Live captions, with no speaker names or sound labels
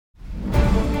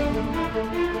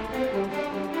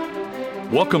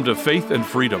Welcome to Faith and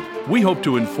Freedom. We hope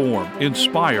to inform,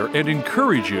 inspire, and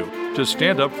encourage you to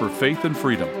stand up for faith and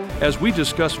freedom as we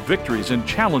discuss victories and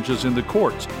challenges in the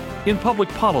courts, in public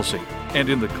policy, and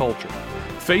in the culture.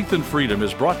 Faith and Freedom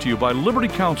is brought to you by Liberty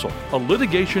Counsel, a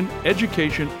litigation,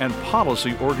 education, and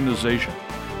policy organization.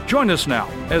 Join us now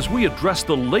as we address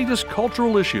the latest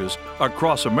cultural issues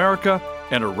across America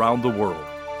and around the world.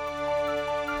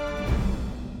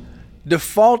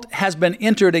 Default has been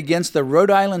entered against the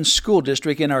Rhode Island School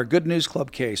District in our Good News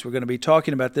Club case. We're going to be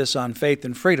talking about this on Faith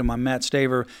and Freedom. I'm Matt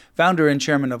Staver, founder and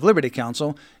chairman of Liberty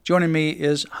Counsel. Joining me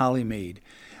is Holly Mead.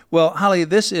 Well, Holly,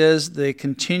 this is the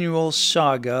continual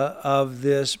saga of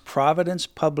this Providence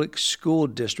Public School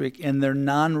District and their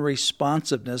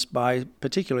non-responsiveness by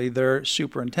particularly their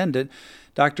superintendent,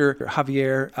 Dr.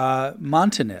 Javier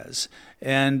Montanez.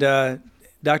 And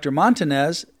Dr.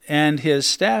 Montanez and his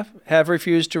staff have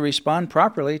refused to respond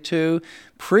properly to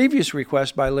previous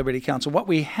requests by Liberty Counsel. What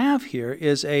we have here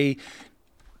is a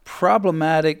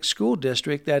problematic school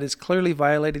district that is clearly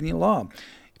violating the law.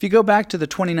 If you go back to the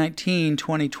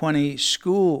 2019-2020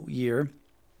 school year,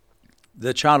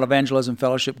 the Child Evangelism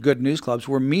Fellowship Good News Clubs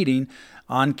were meeting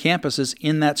on campuses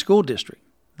in that school district.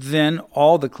 Then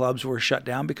all the clubs were shut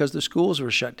down because the schools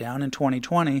were shut down in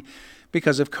 2020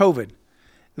 because of COVID.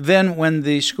 Then when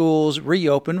the schools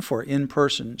reopened for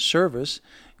in-person service,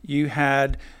 you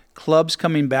had clubs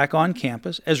coming back on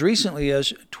campus. As recently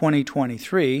as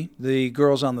 2023, the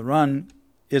Girls on the Run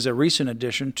is a recent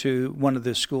addition to one of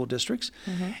the school districts.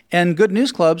 Mm-hmm. And Good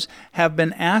News Clubs have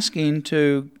been asking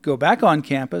to go back on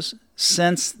campus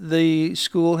since the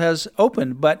school has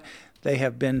opened, but they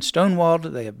have been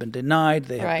stonewalled, they have been denied,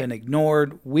 they have been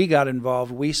ignored. We got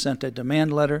involved. We sent a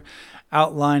demand letter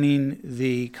outlining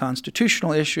the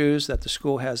constitutional issues, that the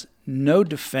school has no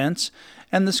defense,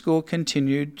 and the school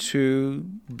continued to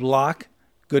block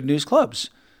Good News Clubs.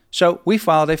 So we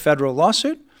filed a federal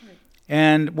lawsuit,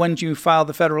 and when you file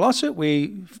the federal lawsuit,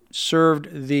 we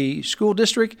served the school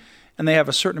district, and they have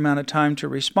a certain amount of time to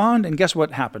respond, and guess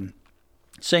what happened?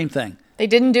 Same thing. They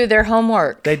didn't do their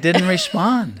homework. They didn't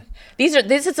respond.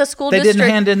 This is a school district. They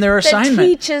didn't hand in their assignment. That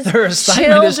teaches their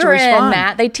assignment children, is to respond.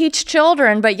 Matt. They teach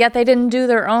children, but yet they didn't do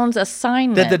their own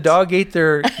assignment. Did the dog eat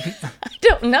their I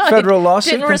don't know. federal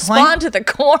lawsuit didn't complaint? respond to the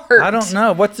court. I don't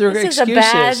know. What their excuse is. This is a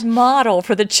bad model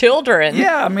for the children.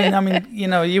 Yeah, I mean,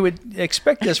 you would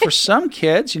expect this for some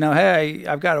kids. Hey,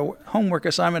 I've got a homework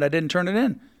assignment. I didn't turn it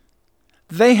in.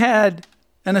 They had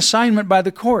an assignment by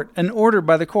the court, an order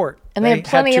by the court. And they had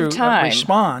plenty of time.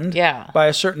 Respond by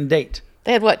a certain date.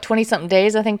 They had, 20-something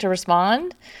days, I think, to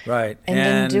respond? Right.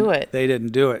 And didn't do it. They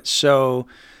didn't do it. So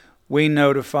we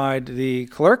notified the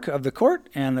clerk of the court,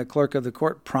 and the clerk of the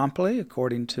court promptly,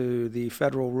 according to the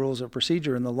federal rules of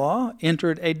procedure in the law,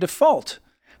 entered a default.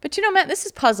 But Matt, this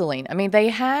is puzzling. I mean, they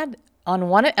had, on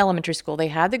one elementary school, they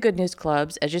had the Good News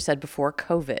Clubs, as you said, before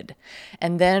COVID.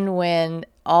 And then when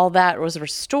all that was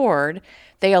restored,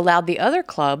 they allowed the other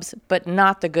clubs, but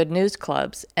not the Good News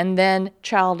Clubs. And then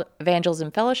Child Evangelism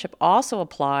Fellowship also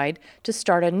applied to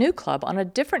start a new club on a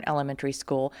different elementary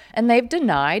school, and they've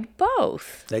denied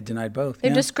both. They denied both.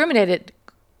 They've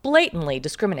blatantly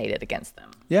discriminated against them.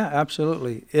 Yeah,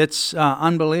 absolutely. It's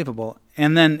unbelievable.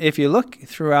 And then if you look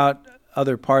throughout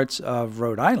other parts of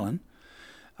Rhode Island,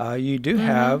 you do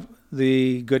have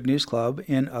the Good News Club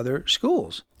in other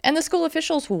schools. And the school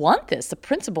officials want this. The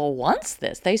principal wants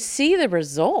this. They see the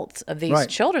results of these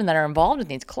children that are involved in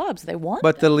these clubs. They want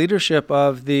But the leadership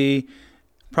of the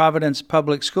Providence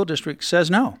Public School District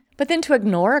says no. But then to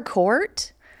ignore a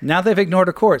court? Now they've ignored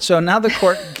a court. So now the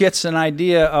court gets an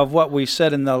idea of what we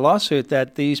said in the lawsuit,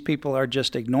 that these people are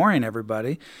just ignoring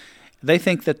everybody. They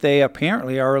think that they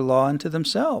apparently are a law unto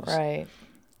themselves. Right.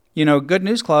 Good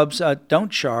News Clubs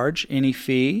don't charge any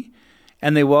fee,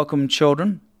 and they welcome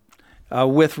children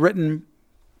with written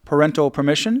parental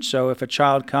permission. So if a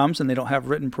child comes and they don't have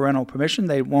written parental permission,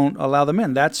 they won't allow them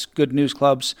in. That's Good News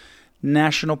Club's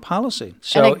national policy.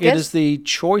 So it is the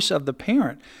choice of the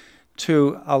parent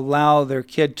to allow their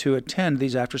kid to attend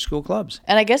these after-school clubs.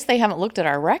 And I guess they haven't looked at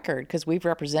our record, because we've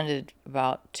represented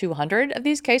about 200 of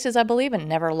these cases, I believe, and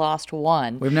never lost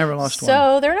one. We've never lost one.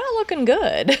 So they're not looking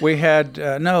good. We had,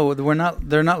 no, we're not.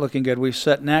 They're not looking good. We've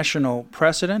set national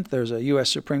precedent. There's a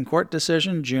U.S. Supreme Court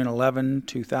decision, June 11,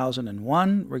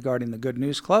 2001, regarding the Good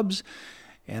News Clubs.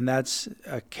 And that's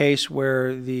a case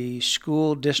where the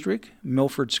school district,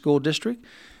 Milford School District,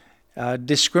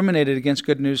 discriminated against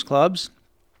Good News Clubs,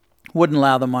 wouldn't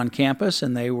allow them on campus,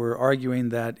 and they were arguing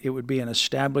that it would be an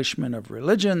establishment of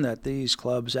religion, that these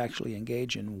clubs actually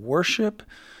engage in worship.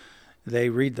 They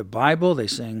read the Bible. They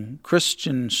sing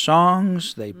Christian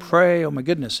songs. They pray. Oh, my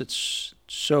goodness, it's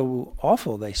so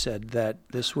awful, they said, that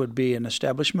this would be an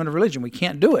establishment of religion. We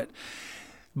can't do it.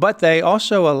 But they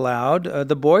also allowed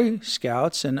the Boy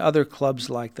Scouts and other clubs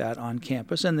like that on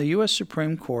campus. And the U.S.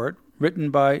 Supreme Court, written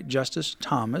by Justice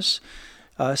Thomas,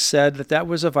 said that that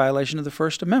was a violation of the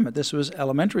First Amendment. This was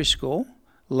elementary school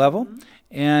level.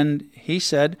 And he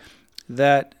said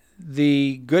that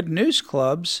the Good News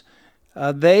Clubs,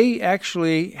 they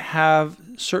actually have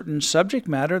certain subject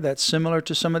matter that's similar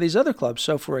to some of these other clubs.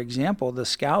 So, for example, the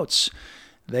Scouts,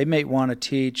 they may want to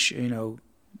teach,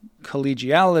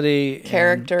 collegiality,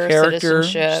 character,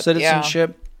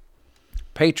 citizenship,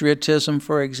 patriotism,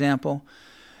 for example.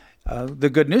 The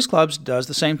Good News Clubs does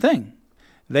the same thing.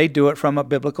 They do it from a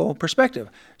biblical perspective.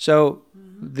 So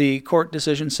the court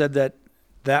decision said that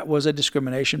that was a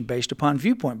discrimination based upon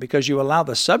viewpoint, because you allow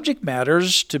the subject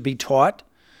matters to be taught,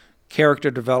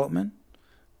 character development,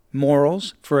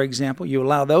 morals, for example. You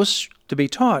allow those to be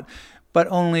taught, but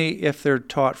only if they're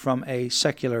taught from a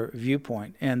secular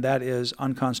viewpoint. And that is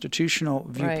unconstitutional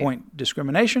viewpoint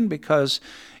discrimination, because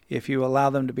if you allow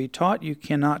them to be taught, you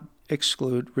cannot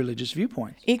exclude religious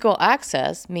viewpoints. Equal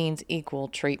access means equal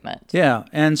treatment. Yeah,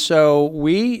 and so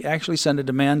we actually sent a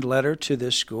demand letter to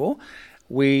this school.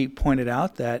 We pointed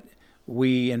out that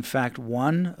we, in fact,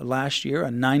 won last year a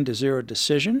 9-0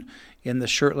 decision in the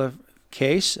Shurtleff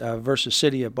case versus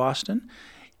City of Boston,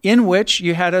 in which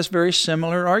you had a very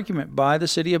similar argument by the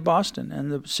City of Boston. And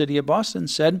the City of Boston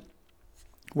said,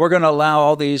 we're going to allow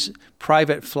all these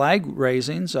private flag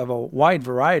raisings of a wide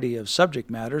variety of subject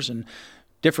matters and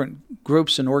different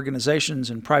groups and organizations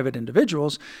and private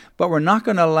individuals, but we're not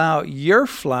going to allow your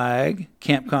flag,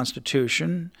 Camp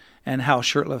Constitution, and Hal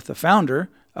Shurtleff, the founder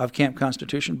of Camp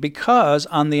Constitution, because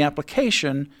on the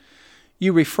application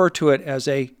you refer to it as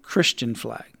a Christian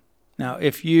flag. Now,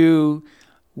 if you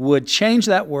would change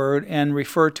that word and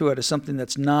refer to it as something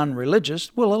that's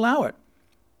non-religious, we'll allow it.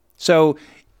 So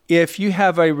if you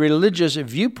have a religious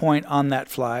viewpoint on that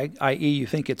flag, i.e. you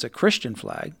think it's a Christian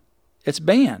flag, it's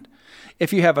banned.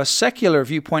 If you have a secular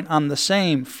viewpoint on the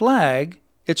same flag,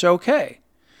 it's okay.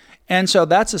 And so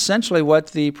that's essentially what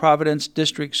the Providence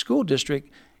District School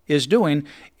District is doing.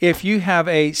 If you have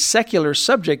a secular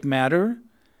subject matter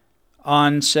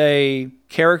on, say,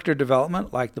 character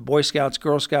development, like the Boy Scouts,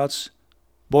 Girl Scouts,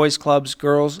 boys clubs,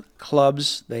 girls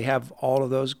clubs, they have all of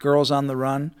those, Girls on the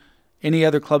Run, any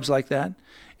other clubs like that.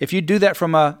 If you do that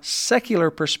from a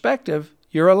secular perspective,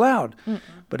 you're allowed.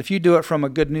 But if you do it from a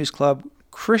Good News Club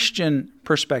Christian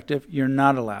perspective, you're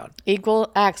not allowed.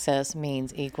 Equal access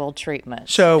means equal treatment.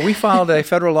 So we filed a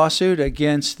federal lawsuit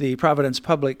against the Providence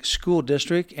Public School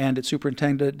District and its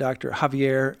superintendent, Dr.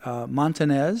 Javier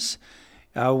Montanez.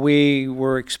 We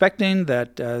were expecting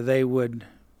that they would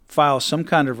file some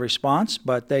kind of response,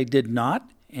 but they did not.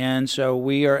 And so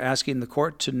we are asking the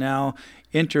court to now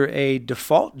enter a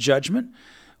default judgment,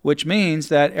 which means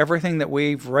that everything that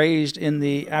we've raised in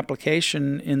the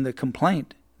application, in the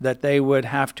complaint, that they would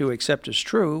have to accept as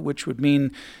true, which would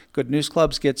mean Good News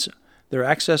Clubs gets their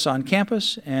access on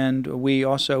campus, and we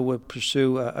also would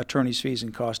pursue attorney's fees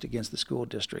and costs against the school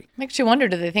district. Makes you wonder,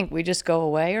 do they think we just go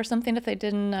away or something if they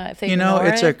didn't, if they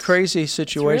it's a crazy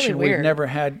situation. It's really weird. We've never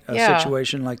had a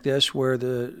situation like this where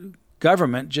the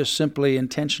government just simply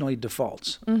intentionally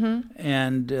defaults,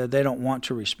 and they don't want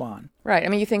to respond. Right. I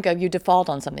mean, you think of, you default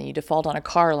on something. You default on a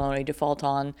car loan, or you default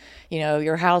on,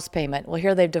 your house payment. Well,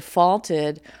 here they've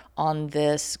defaulted on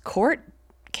this court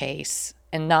case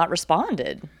and not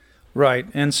responded. Right.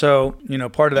 And so,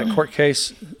 part of that court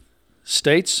case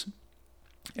states,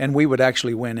 and we would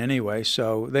actually win anyway,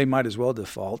 so they might as well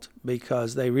default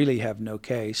because they really have no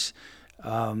case.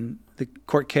 The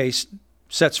court case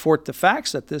sets forth the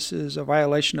facts that this is a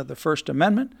violation of the First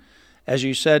Amendment. As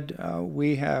you said,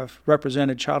 we have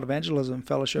represented Child Evangelism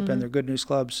Fellowship and their Good News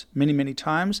Clubs many, many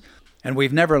times, and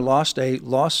we've never lost a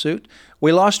lawsuit.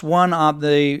 We lost one on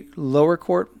the lower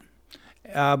court,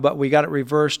 but we got it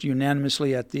reversed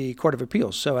unanimously at the Court of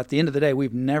Appeals. So at the end of the day,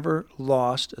 we've never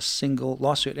lost a single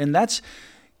lawsuit. And that's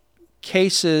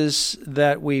cases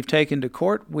that we've taken to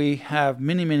court. We have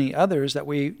many, many others that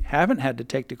we haven't had to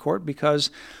take to court because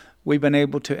we've been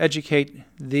able to educate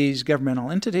these governmental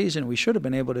entities, and we should have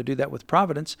been able to do that with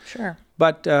Providence. Sure.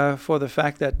 but for the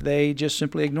fact that they just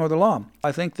simply ignore the law.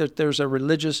 I think that there's a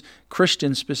religious,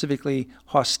 Christian specifically,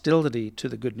 hostility to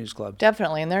the Good News Club.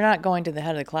 Definitely, and they're not going to the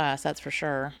head of the class, that's for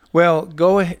sure. Well,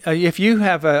 go ahead. If you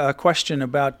have a question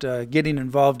about getting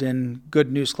involved in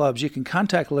Good News Clubs, you can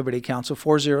contact Liberty Counsel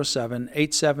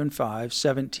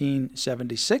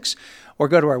 407-875-1776 or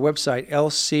go to our website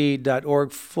lc.org/CEF.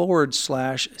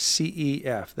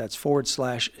 That's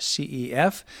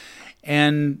 /CEF.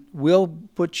 And we'll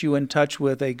put you in touch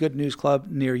with a Good News Club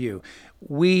near you.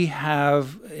 We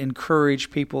have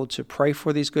encouraged people to pray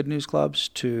for these Good News Clubs,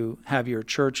 to have your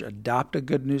church adopt a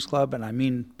Good News Club, and I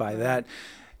mean by that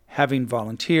having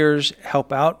volunteers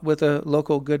help out with a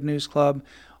local Good News Club,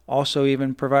 also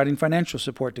even providing financial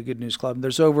support to Good News Club.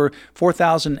 There's over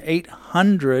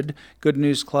 4,800 Good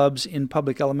News Clubs in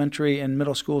public elementary and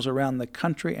middle schools around the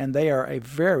country, and they are a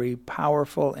very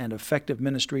powerful and effective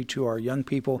ministry to our young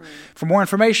people. Right. For more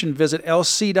information, visit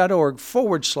lc.org/CEF.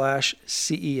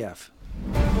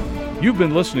 You've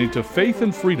been listening to Faith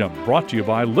and Freedom, brought to you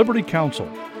by Liberty Counsel.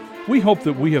 We hope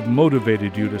that we have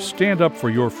motivated you to stand up for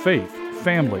your faith,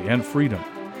 family, and freedom.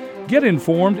 Get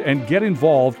informed and get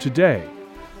involved today.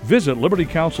 Visit Liberty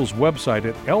Counsel's website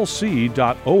at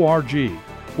lc.org,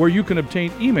 where you can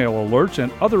obtain email alerts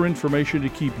and other information to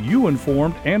keep you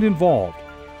informed and involved.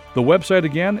 The website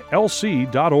again,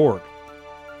 lc.org.